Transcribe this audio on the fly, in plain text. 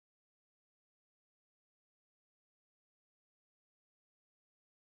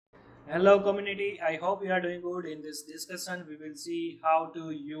Hello community, I hope you are doing good. In this discussion we will see how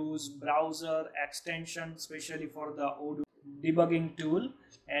to use browser extension especially for the Odoo debugging tool.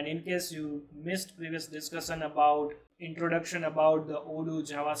 And in case you missed previous discussion about introduction about the Odoo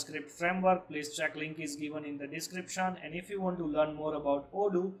JavaScript framework, please check, link is given in the description. And if you want to learn more about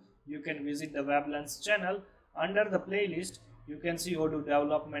Odoo, you can visit the Weblands channel. Under the playlist you can see Odoo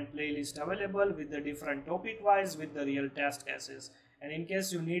development playlist available with the different topic wise with the real test cases. And in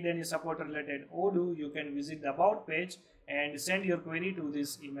case you need any support related Odoo, you can visit the about page and send your query to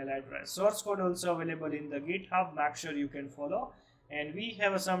this email address. Source code also available in the GitHub, make sure you can follow. And we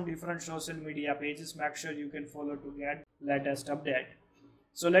have some different social media pages, make sure you can follow to get latest update.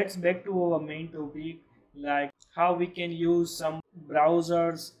 So let's back to our main topic, like how we can use some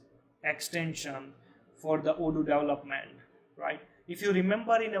browsers extension for the Odoo development, right? If you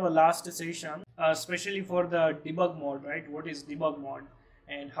remember in our last session, especially for the debug mode, right? What is debug mode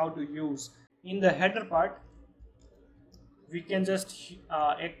and how to use? In the header part, we can just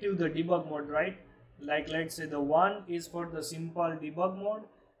active the debug mode, right? Like let's say the one is for the simple debug mode,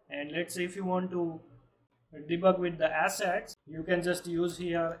 and let's say if you want to debug with the assets, you can just use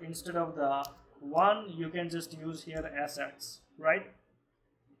here instead of the one, you can just use here assets, right?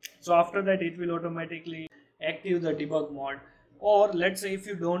 So after that it will automatically active the debug mode. Or let's say if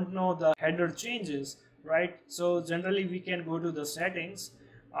you don't know the header changes, right? So generally we can go to the settings.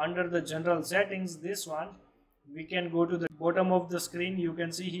 Under the general settings, this one, we can go to the bottom of the screen. You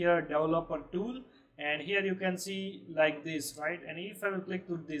can see here developer tool, and here you can see like this, right? And if I will click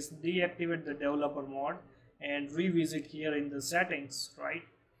to this, deactivate the developer mode and revisit here in the settings, right?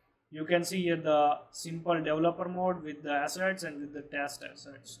 You can see here the simple developer mode with the assets and with the test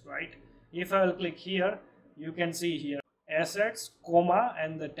assets, right? If I will click here, you can see here assets, comma,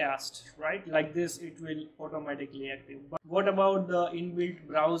 and the test, right? Like this, it will automatically active. But what about the inbuilt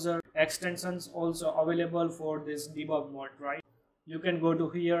browser extensions also available for this debug mode, right? You can go to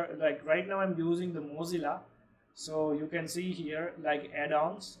here, like right now I'm using the Mozilla. So you can see here like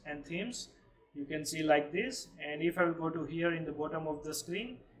add-ons and themes. You can see like this. And if I will go to here in the bottom of the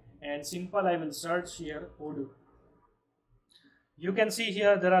screen, and simple, I will search here Odoo. You can see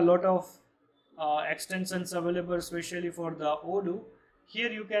here there are a lot of extensions available especially for the Odoo.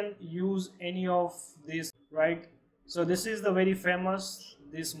 Here you can use any of this, right? So this is the very famous,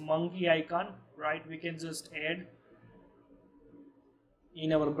 this monkey icon, right? We can just add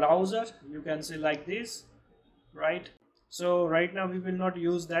in our browser. You can see like this, right? So right now we will not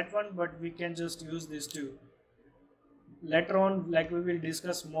use that one, but we can just use this too. Later on, like we will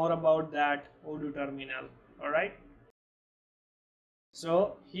discuss more about that Odoo terminal. All right,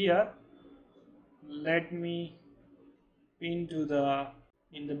 so here let me pin to the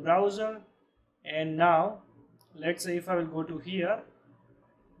in the browser, and now let's say if I will go to here,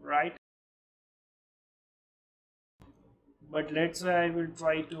 right? But let's say I will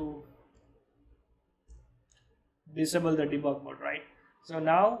try to disable the debug mode, right? So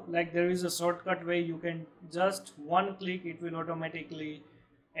now like there is a shortcut way, you can just one click, it will automatically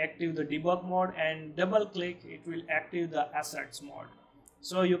active the debug mode, and double click it will active the assets mode.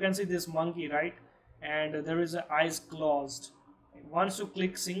 So you can see this monkey, right? And there is a eyes closed. Once you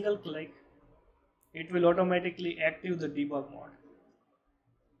click single click, it will automatically active the debug mode.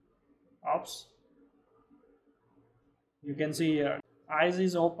 Oops, you can see here eyes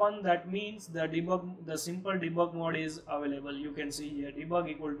is open, that means the simple debug mode is available. You can see here debug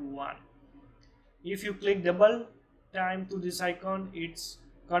equal to 1. If you click double time to this icon, it's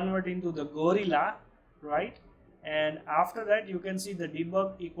convert into the gorilla, right? And after that you can see the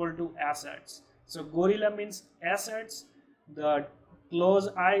debug equal to assets. So gorilla means assets, the close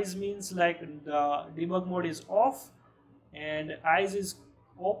eyes means like the debug mode is off, and eyes is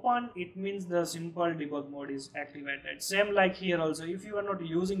open, it means the simple debug mode is activated. Same like here also, if you are not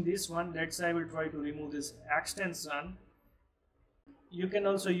using this one, let's say I will try to remove this extension, you can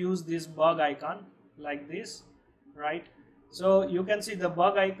also use this bug icon like this, right? So you can see the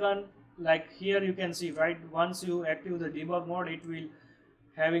bug icon, like here you can see, right? Once you active the debug mode, it will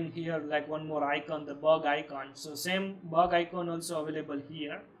having here like one more icon, the bug icon. So same bug icon also available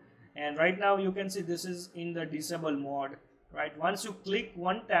here. And right now you can see this is in the disable mode, right? Once you click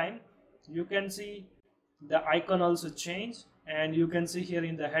one time, you can see the icon also change, and you can see here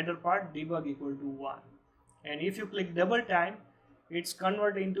in the header part debug equal to 1. And if you click double time, it's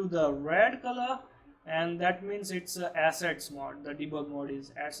convert into the red color, and that means it's assets mode. The debug mode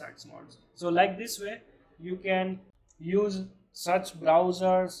is assets mode. So like this way you can use such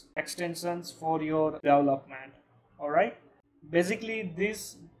browsers extensions for your development. All right, basically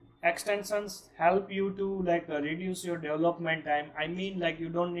this extensions help you to like reduce your development time. I mean, like, you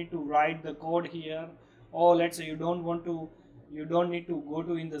don't need to write the code here, or let's say you don't need to go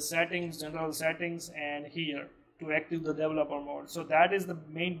to in the settings, general settings, and here to active the developer mode. So that is the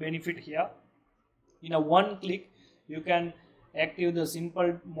main benefit here. In a one click you can active the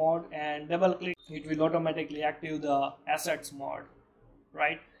simple mode, and double click it will automatically active the assets mode,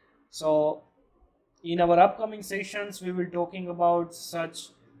 right? So in our upcoming sessions we will talking about such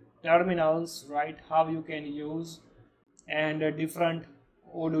terminals, right, how you can use, and different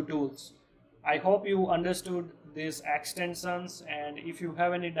Odoo tools. I hope you understood these extensions, and if you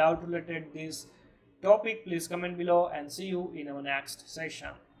have any doubt related this topic, please comment below, and see you in our next session.